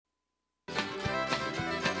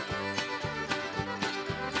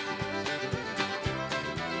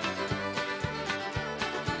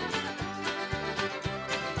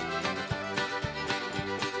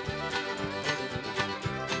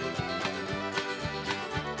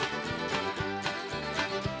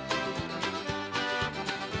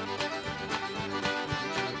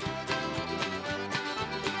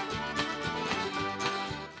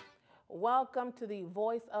welcome to the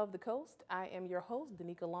Voice of the Coast. I am your host,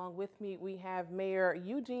 Danica. Along with me, we have Mayor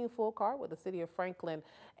Eugene Fulcar with the City of Franklin.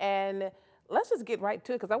 And let's just get right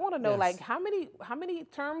to it because I want to know, like, Yes. how many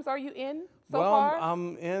terms are you in so Well, far?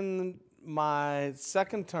 I'm in my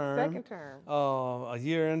second term, Second term. a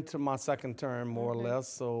year into my second term, more or less.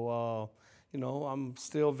 So, I'm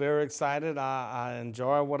still very excited. I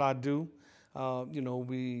enjoy what I do. I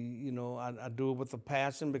do it with a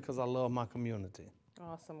passion because I love my community.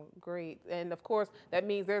 Awesome, great. And of course, that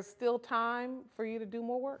means there's still time for you to do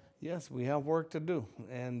more work. Yes, we have work to do,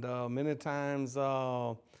 and many times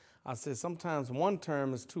I say sometimes one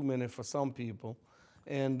term is too many for some people,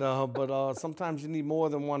 and but sometimes you need more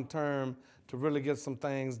than one term to really get some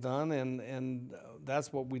things done, and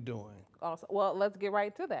that's what we're doing. Awesome. Well, let's get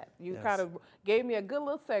right to that. You kind Yes. of gave me a good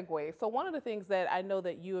little segue. So one of the things that I know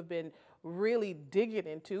that you have been really digging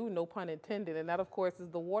into, no pun intended, and that of course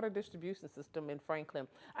is the water distribution system in Franklin.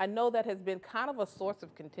 I know that has been kind of a source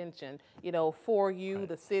of contention, for you, Right.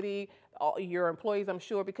 the city, all your employees, I'm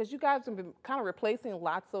sure, because you guys have been kind of replacing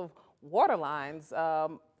lots of water lines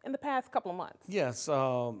in the past couple of months. Yes,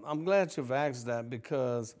 I'm glad you've asked that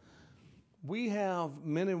because we have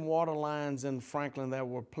many water lines in Franklin that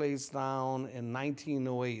were placed down in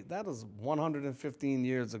 1908. That is 115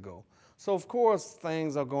 years ago. So, of course,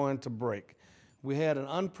 things are going to break. We had an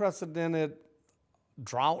unprecedented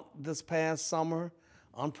drought this past summer,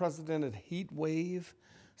 unprecedented heat wave.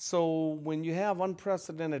 So, when you have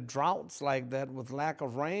unprecedented droughts like that with lack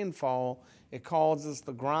of rainfall, it causes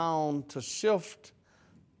the ground to shift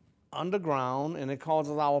underground and it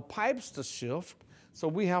causes our pipes to shift. So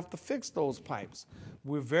we have to fix those pipes.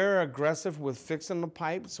 We're very aggressive with fixing the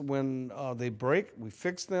pipes when they break. We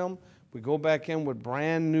fix them. We go back in with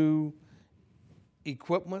brand new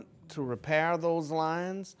equipment to repair those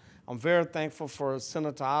lines. I'm very thankful for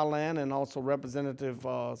Senator Arland and also Representative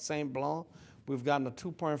St. Blanc. We've gotten a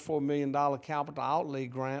 $2.4 million capital outlay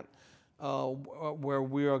grant where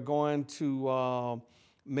we are going to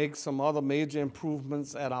make some other major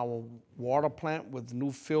improvements at our water plant with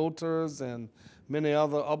new filters and many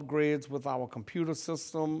other upgrades with our computer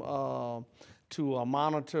system to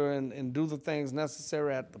monitor and do the things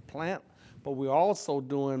necessary at the plant. But we're also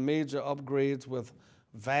doing major upgrades with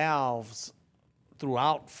valves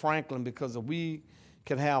throughout Franklin because if we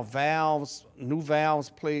could have valves, new valves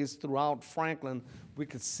placed throughout Franklin, we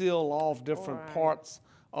could seal off different Right. parts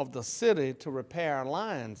of the city to repair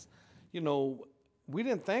lines. We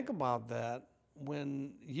didn't think about that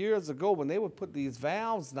when years ago when they would put these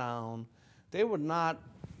valves down, they were not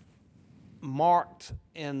marked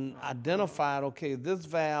and identified, okay, this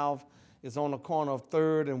valve is on the corner of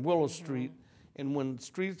 3rd and Willow Street. And when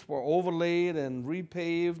streets were overlaid and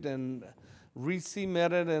repaved and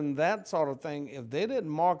re-cemented and that sort of thing, if they didn't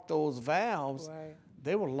mark those valves, Right.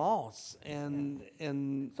 they were lost. And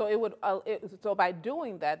So it would. So by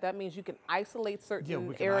doing that, that means you can isolate certain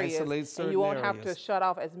we can areas, isolate and certain you won't have to areas. shut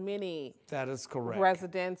off as many that is correct.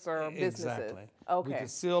 residents or businesses. Exactly. We Okay. can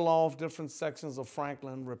seal off different sections of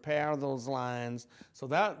Franklin, repair those lines. So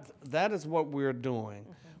that is what we're doing.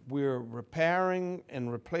 We're repairing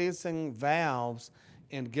and replacing valves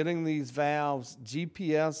and getting these valves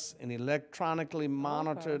GPS and electronically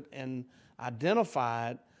monitored and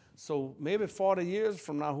identified. So maybe 40 years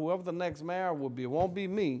from now, whoever the next mayor will be, it won't be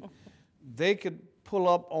me, they could pull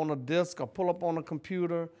up on a disk or pull up on a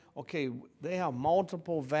computer. Okay, they have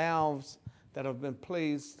multiple valves that have been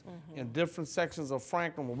placed in different sections of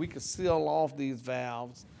Franklin where we could seal off these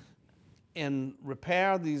valves and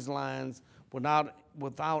repair these lines without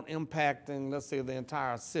impacting, let's say, the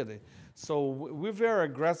entire city. So we're very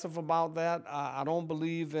aggressive about that. I don't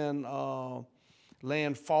believe in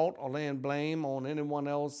laying fault or laying blame on anyone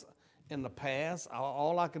else in the past.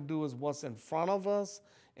 All I can do is what's in front of us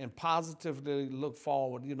and positively look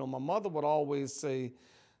forward. My mother would always say,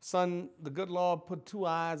 son, the good Lord put two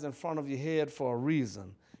eyes in front of your head for a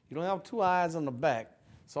reason. You don't have two eyes in the back.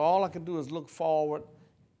 So all I can do is look forward,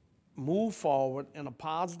 move forward in a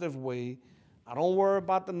positive way. I don't worry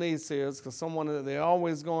about the naysayers because they're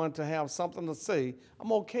always going to have something to say.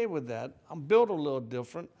 I'm okay with that. I'm built a little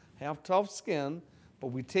different, have tough skin, but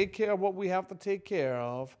we take care of what we have to take care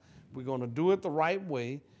of. We're going to do it the right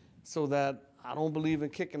way so that I don't believe in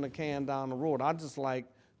kicking the can down the road. I just like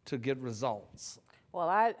to get results. Well,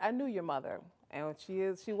 I knew your mother, and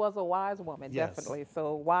she was a wise woman, Yes. definitely.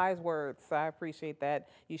 So wise words. I appreciate that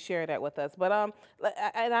you share that with us. But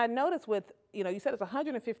and I noticed with you said it's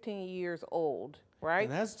 115 years old, right?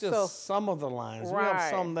 And that's just So some of the lines. We have right.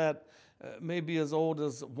 some that maybe as old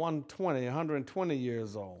as 120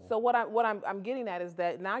 years old. So I'm getting at is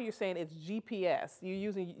that now you're saying it's GPS. You're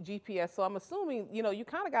using GPS. So I'm assuming, you know, you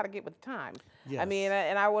kind of got to get with the times. I mean, Yes.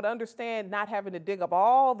 and I would understand not having to dig up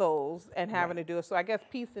all those and having to do it. So I guess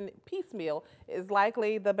piecemeal is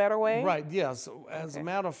likely the better way. Right, yes. As a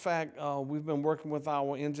matter of fact, we've been working with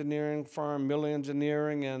our engineering firm, Miller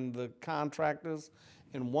Engineering, and the contractors.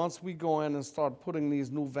 And once we go in and start putting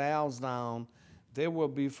these new valves down, they will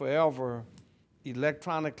be forever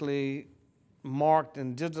electronically marked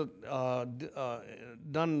and done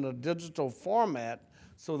in a digital format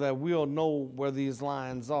so that we'll know where these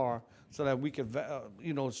lines are so that we could,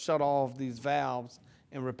 you know, shut off these valves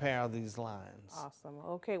and repair these lines. Awesome.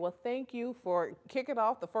 Okay. Well, thank you for kicking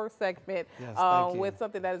off the first segment Yes, thank you. with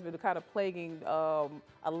something that has been kind of plaguing a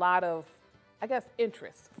lot of, I guess,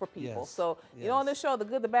 interest for people. Yes, So, you know, on this show, the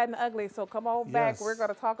good, the bad, and the ugly. So come on back. Yes. We're going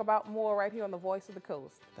to talk about more right here on the Voice of the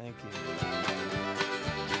Coast. Thank you.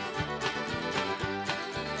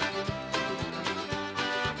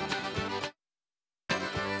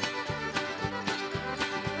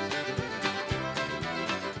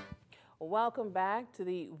 Welcome back to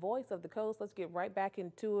the Voice of the Coast. Let's get right back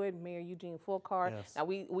into it. Mayor Eugene Fulcard. Yes. Now,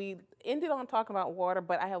 we ended on talking about water,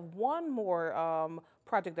 but I have one more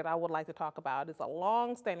project that I would like to talk about. It's a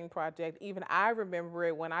long-standing project. Even I remember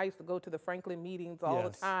it when I used to go to the Franklin meetings all the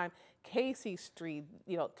Yes. time. Casey Street,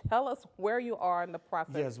 you know, tell us where you are in the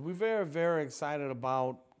process. Yes, we're very, very excited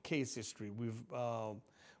about Casey Street.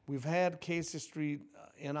 We've had Casey Street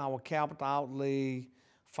in our capital outlay,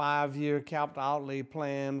 5-year capital outlay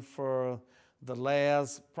plan for the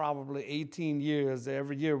last probably 18 years.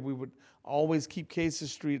 Every year we would always keep Casey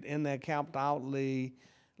Street in that capital outlay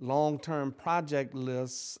long-term project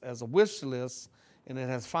list as a wish list, and it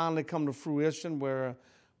has finally come to fruition where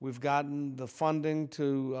we've gotten the funding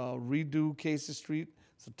to redo Casey Street.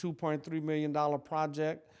 It's a $2.3 million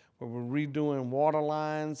project where we're redoing water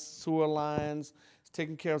lines, sewer lines. It's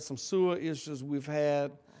taking care of some sewer issues we've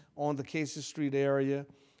had on the Casey Street area,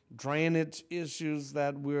 drainage issues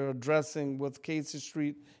that we're addressing with Casey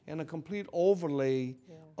Street, and a complete overlay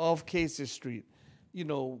of Casey Street. You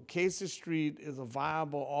know, Casey Street is a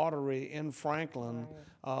viable artery in Franklin,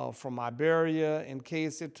 from Iberia and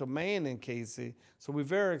Casey to Main and Casey. So we're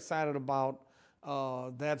very excited about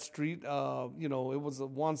that street. You know, it was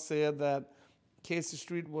once said that Casey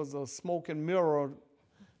Street was a smoke and mirror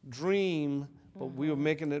dream, but we were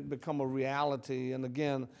making it become a reality. And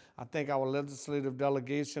again, I thank our legislative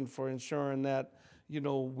delegation for ensuring that, you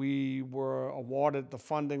know, we were awarded the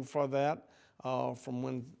funding for that from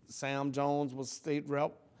when Sam Jones was state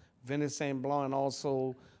rep, Vinnie St. Blanc, and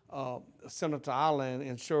also Senator Allen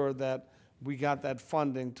ensured that we got that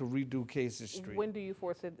funding to redo Casey Street. When do you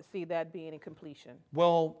foresee that being in completion?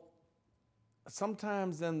 Well,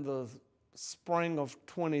 sometimes in the spring of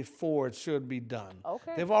 '24 it should be done.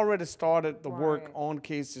 Okay. They've already started the work Right. on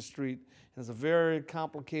Casey Street. It's a very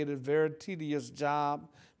complicated, very tedious job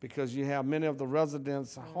because you have many of the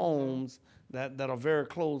residents' homes that are very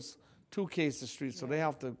close to Casey Street, so they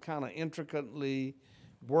have to kind of intricately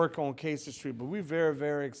work on Casey Street. But we're very,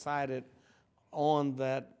 very excited on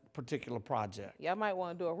that particular project. Y'all might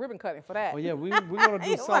want to do a ribbon cutting for that. Well, yeah, we're going to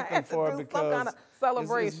You do might something have to for do it some because kind of it's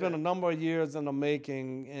celebration. been a number of years in the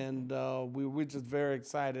making, and we're just very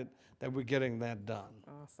excited that we're getting that done.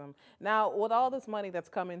 Awesome. Now, with all this money that's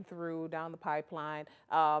coming through down the pipeline,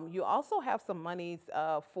 you also have some monies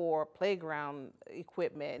for playground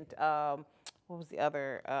equipment. What was the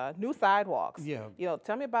other? New sidewalks. Yeah. You know,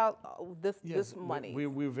 tell me about this Yes, money.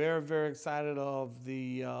 we're very, very excited of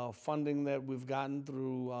the funding that we've gotten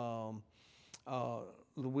through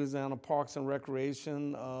Louisiana Parks and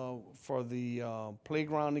Recreation for the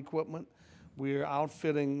playground equipment. We're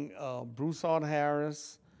outfitting Broussard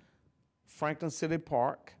Harris, Franklin City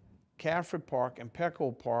Park, Caffrey Park, and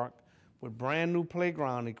Petco Park with brand new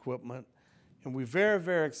playground equipment. And we're very,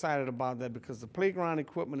 very excited about that because the playground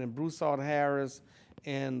equipment in Broussard Harris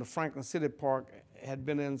and the Franklin City Park had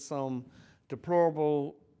been in some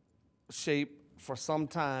deplorable shape for some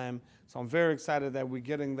time. So I'm very excited that we're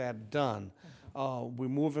getting that done. We're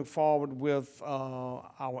moving forward with our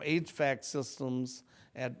HVAC systems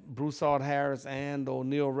at Broussard Harris and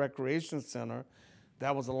O'Neill Recreation Center.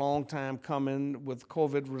 That was a long time coming with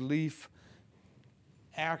COVID relief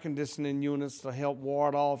air conditioning units to help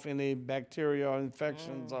ward off any bacterial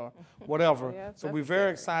infections or whatever. Oh, yeah, it's so we're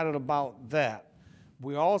very necessary. excited about that.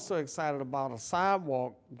 We're also excited about a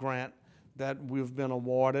sidewalk grant that we've been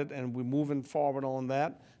awarded, and we're moving forward on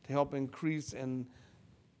that to help increase in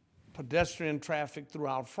pedestrian traffic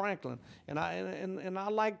throughout Franklin. And I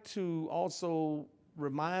like to also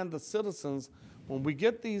remind the citizens, when we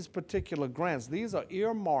get these particular grants, these are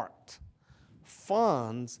earmarked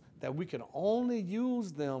funds that we can only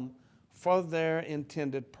use them for their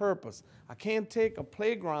intended purpose. I can't take a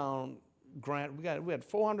playground grant. We had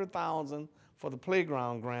 $400,000 for the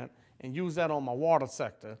playground grant and use that on my water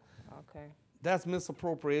sector. Okay. That's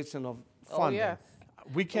misappropriation of Oh, funding. yes.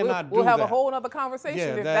 We cannot do We'll have that. a whole other conversation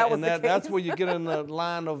Yeah, if that was and the case. that's where you get in the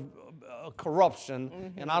line of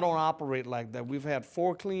corruption, and I don't operate like that. We've had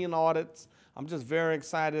 4 clean audits. I'm just very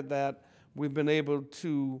excited that we've been able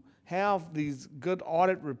to have these good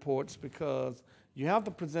audit reports, because you have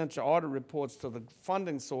to present your audit reports to the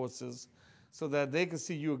funding sources so that they can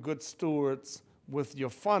see you're good stewards with your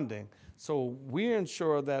funding. So we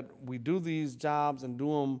ensure that we do these jobs and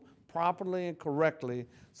do them properly and correctly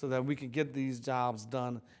so that we can get these jobs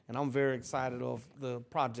done. And I'm very excited of the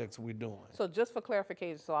projects we're doing. So just for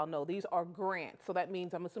clarification, so I'll know, these are grants. So that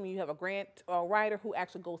means, I'm assuming you have a grant writer who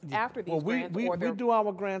actually goes after these grants. We do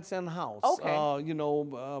our grants in-house.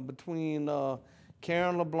 Okay. Between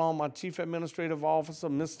Karen LeBlanc, my Chief Administrative Officer,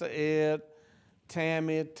 Mr. Ed,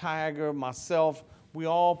 Tammy, Tiger, myself, we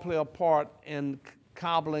all play a part in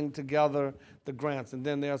cobbling together the grants. And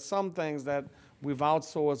then there are some things that we've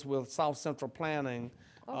outsourced with South Central Planning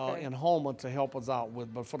in Houma to help us out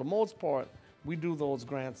with. But for the most part, we do those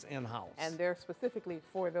grants in-house. And they're specifically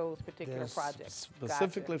for those particular projects.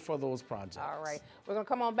 Specifically for those projects. All right. We're going to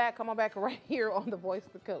come on back right here on The Voice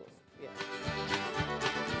of the Coast. Yeah.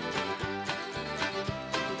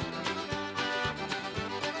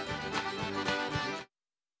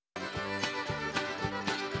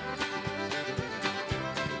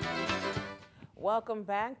 Welcome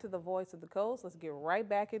back to The Voice of the Coast. Let's get right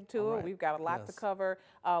back into it. We've got a lot to cover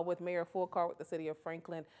with Mayor Fulcar with the City of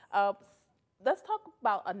Franklin. Let's talk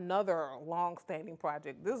about another long-standing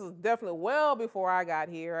project. This is definitely well before I got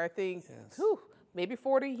here. I think maybe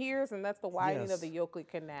 40 years, and that's the widening of the Yoakley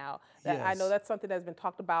Canal. I know that's something that's been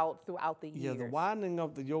talked about throughout the years. Yeah, the widening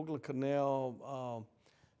of the Yoakley Canal,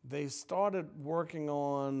 they started working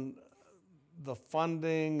on the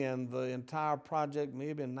funding and the entire project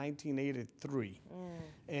maybe in 1983.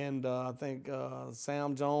 And I think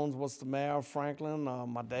Sam Jones was the mayor of Franklin.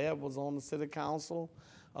 My dad was on the city council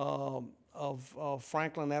of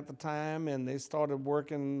Franklin at the time, and they started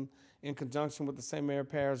working in conjunction with the St. Mary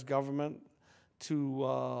Parish government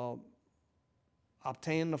to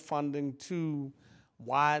obtain the funding to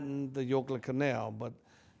widen the Yoakley Canal. But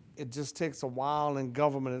it just takes a while in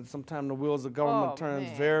government. Sometimes the wheels of government turns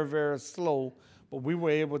very, very slow. But we were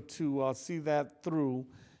able to see that through,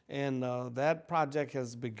 and that project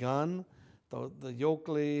has begun. The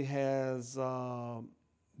Yoakley has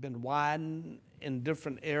been widened in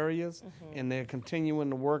different areas, and they're continuing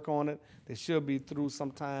to work on it. They should be through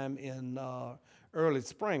sometime in early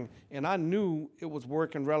spring. And I knew it was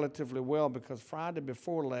working relatively well because Friday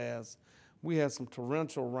before last, we had some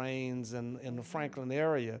torrential rains in the Franklin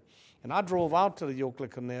area. And I drove out to the Yoakley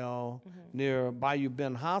Canal near Bayou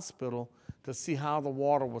Bend Hospital to see how the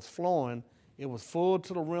water was flowing. It was full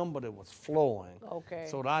to the rim, but it was flowing. Okay.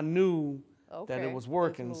 So I knew that it was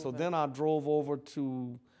working. So then I drove over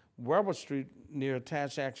to Weber Street near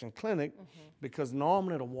Tash Action Clinic because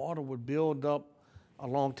normally the water would build up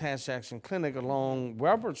along Tash Action Clinic along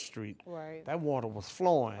Weber Street. Right. That water was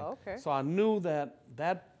flowing. Okay. So I knew that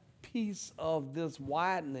that piece of this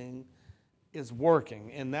widening is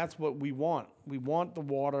working, and that's what we want. We want the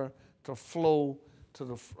water to flow to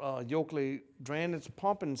the Yoakley drainage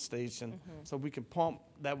pumping station so we can pump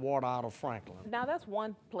that water out of Franklin. Now that's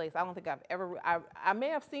one place I don't think I've ever, I may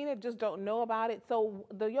have seen it, just don't know about it. So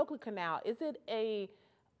the Yoakley Canal, is it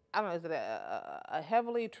I don't know, is it a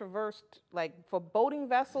heavily traversed, like for boating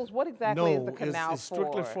vessels? What exactly is the canal it's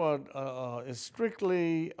strictly it's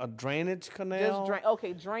strictly a drainage canal.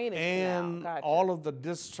 Just drainage and canal. Gotcha. all of the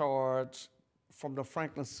discharge from the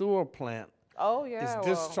Franklin Sewer Plant is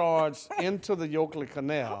discharged into the Yoakley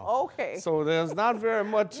Canal. Okay. So there's not very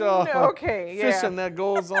much fishing that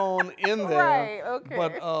goes on in there. Right, okay.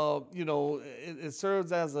 But, it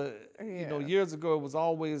serves as a, years ago it was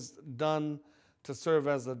always done to serve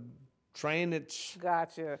as a drainage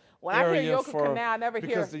Gotcha. When I hear Yoakley Canal, I never hear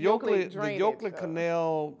because the Yoakley drainage. The Yoakley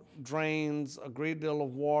Canal drains a great deal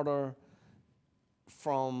of water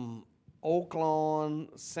from Oaklawn,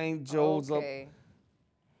 St. Joseph,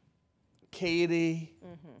 Katy,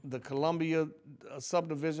 the Columbia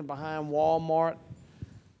subdivision behind Walmart,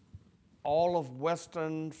 all of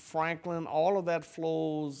Western Franklin, all of that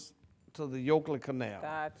flows to the Yoakley Canal.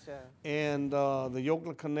 Gotcha. And the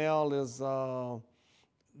Yoakley Canal is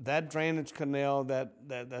that drainage canal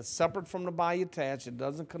that's separate from the Bayou Tash. It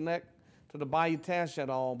doesn't connect to the Bayou Tash at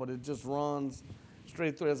all, but it just runs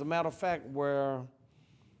straight through. As a matter of fact, where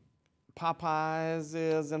Popeyes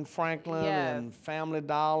is in Franklin Yes. and Family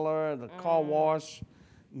Dollar, the car wash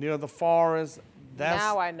near the forest.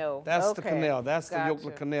 Now I know. That's the Okay. canal. That's the Gotcha.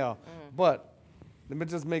 Euclid Canal. But let me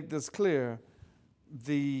just make this clear.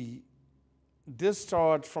 The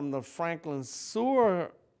discharge from the Franklin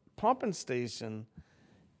sewer pumping station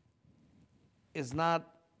is not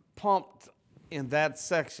pumped in that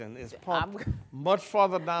section. It's pumped much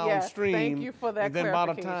farther downstream. thank you for that And then by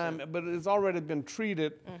the clarification. time, but it's already been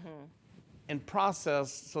treated and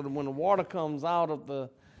processed so that when the water comes out of the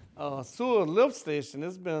sewer lift station,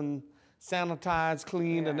 it's been sanitized,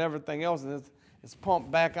 cleaned, and Yeah. everything else, and it's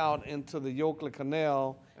pumped back out into the Euclid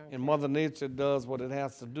Canal, and Mother Nature does what it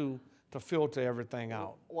has to do to filter everything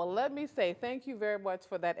out. Well, let me say thank you very much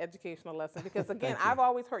for that educational lesson because again, Thank you. I've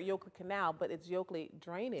always heard Euclid Canal, but it's Euclid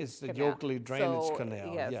Drainage It's the Canal. Euclid Drainage So,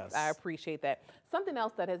 Canal, yes. I appreciate that. Something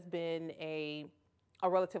else that has been a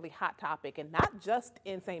relatively hot topic, and not just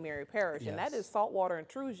in St. Mary Parish, and that Yes. is saltwater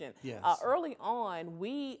intrusion. Yes. Early on,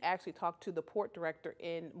 we actually talked to the port director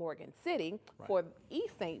in Morgan City for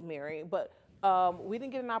East St. Mary, but we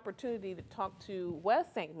didn't get an opportunity to talk to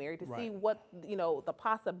West St. Mary to see what, the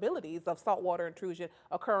possibilities of saltwater intrusion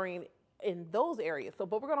occurring in those areas. So,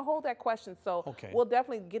 but we're going to hold that question. So Okay. we'll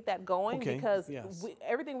definitely get that going Okay, because yes.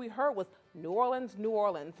 everything we heard was New Orleans,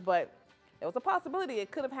 but there was a possibility it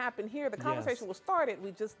could have happened here. The conversation was started.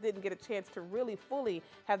 We just didn't get a chance to really fully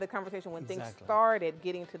have the conversation when things Exactly. started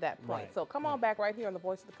getting to that point. Right, So come on back right here on the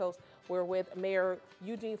Voice of the Coast. We're with Mayor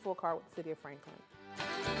Eugene Fulcar with the City of Franklin.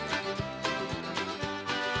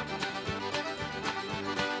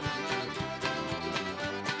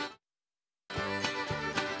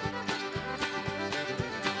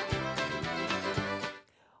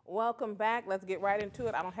 Welcome back. Let's get right into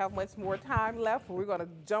it. I don't have much more time left. We're going to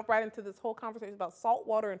jump right into this whole conversation about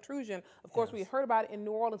saltwater intrusion. Of course, we heard about it in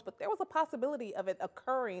New Orleans, but there was a possibility of it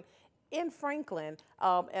occurring in Franklin,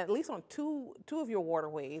 at least on two of your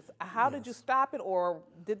waterways. How did you stop it, or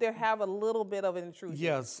did there have a little bit of an intrusion?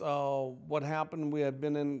 Yes, what happened, we had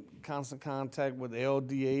been in constant contact with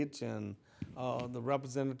LDH and the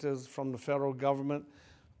representatives from the federal government.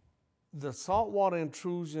 The saltwater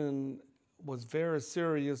intrusion was very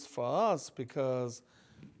serious for us because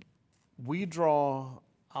we draw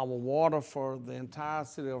our water for the entire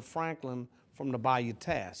city of Franklin from the Bayou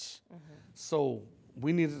Tash. So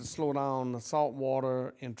we needed to slow down the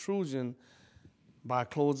saltwater intrusion by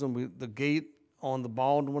closing the gate on the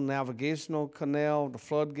Baldwin Navigational Canal, the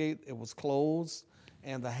floodgate. It was closed,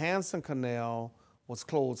 and the Hanson Canal was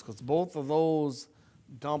closed because both of those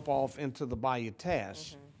dump off into the Bayou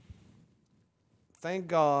Tash. Thank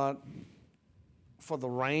God for the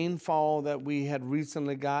rainfall that we had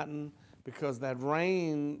recently gotten, because that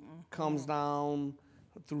rain comes down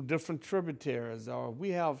through different tributaries. We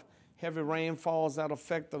have heavy rainfalls that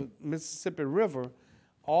affect the Mississippi River.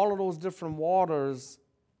 All of those different waters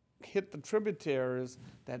hit the tributaries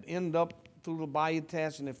that end up through the Bayou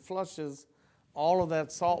Tash, and it flushes all of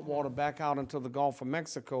that salt water back out into the Gulf of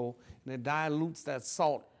Mexico, and it dilutes that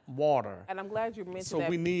salt water. And I'm glad you mentioned So that.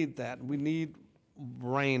 we need that. We need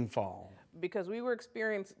rainfall. Because we were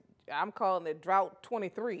experiencing, I'm calling it drought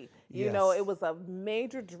 23. You Yes. know, it was a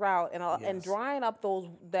major drought, and Yes. drying up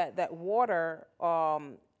that water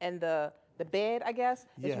and the bed, I guess,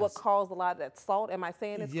 is what Yes. caused a lot of that salt. Am I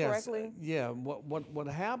saying this correctly? Yeah. What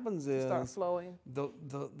happens is Start flowing.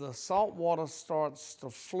 the salt water starts to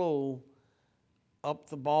flow up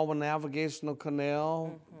the Baldwin Navigational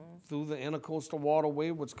Canal through the Intercoastal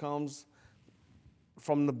Waterway, which comes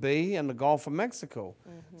from the Bay and the Gulf of Mexico.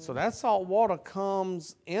 So that salt water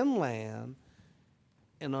comes inland,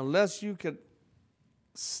 and unless you could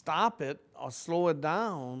stop it or slow it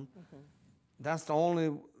down, that's the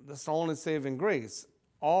only saving grace.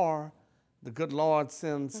 Or the good Lord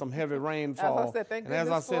sends some heavy rainfall. said, thank and as I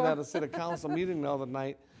goodness said for- at a city council meeting the other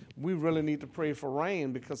night, we really need to pray for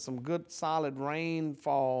rain, because some good solid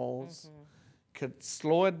rainfalls could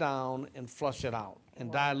slow it down and flush it out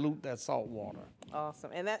and dilute that salt water.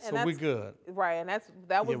 Awesome. And that's So we good. right. And that was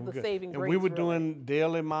Yeah, we're the good. saving and grace. we were really. doing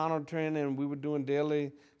daily monitoring, and we were doing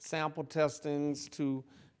daily sample testings to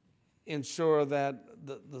ensure that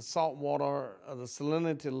the salt water, the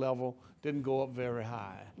salinity level didn't go up very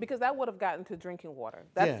high. Because that would have gotten to drinking water.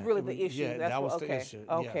 That's Yeah, really it the would- issue. yeah, That's that was the okay. issue,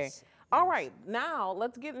 Okay. yes, All right. Now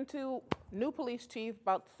let's get into new police chief.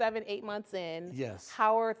 About 7-8 months in. Yes.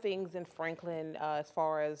 How are things in Franklin as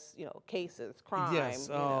far as cases, crime? Yes,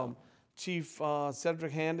 Chief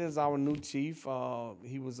Cedric Handy is our new chief.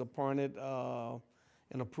 He was appointed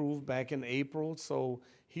and approved back in April, so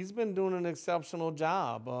he's been doing an exceptional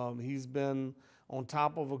job. He's been on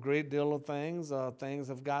top of a great deal of things. Things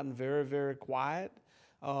have gotten very, very quiet.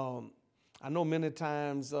 I know many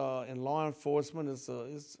times in law enforcement,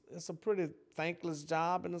 it's a pretty thankless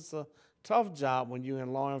job, and it's a tough job when you're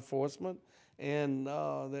in law enforcement. And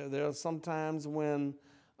there are some times when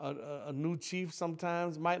a new chief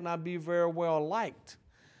sometimes might not be very well liked.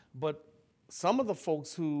 But some of the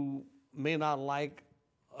folks who may not like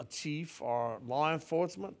a chief or law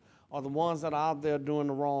enforcement are the ones that are out there doing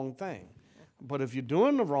the wrong thing. But if you're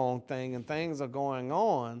doing the wrong thing and things are going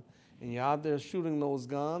on, and you're out there shooting those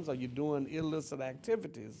guns or you're doing illicit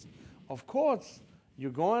activities, of course,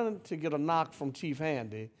 you're going to get a knock from Chief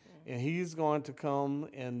Handy, and he's going to come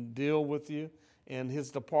and deal with you in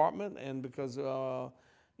his department. And because,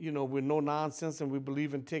 you know, we're no nonsense and we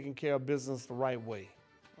believe in taking care of business the right way.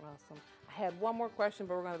 Awesome. I had one more question,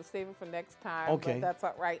 but we're going to save it for next time. Okay. But that's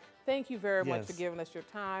all right. Thank you very much for Yes. giving us your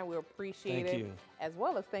time. We appreciate Thank it. you. As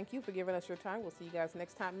well as thank you for giving us your time. We'll see you guys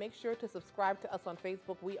next time. Make sure to subscribe to us on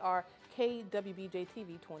Facebook. We are KWBJ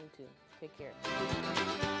TV 22. Take care.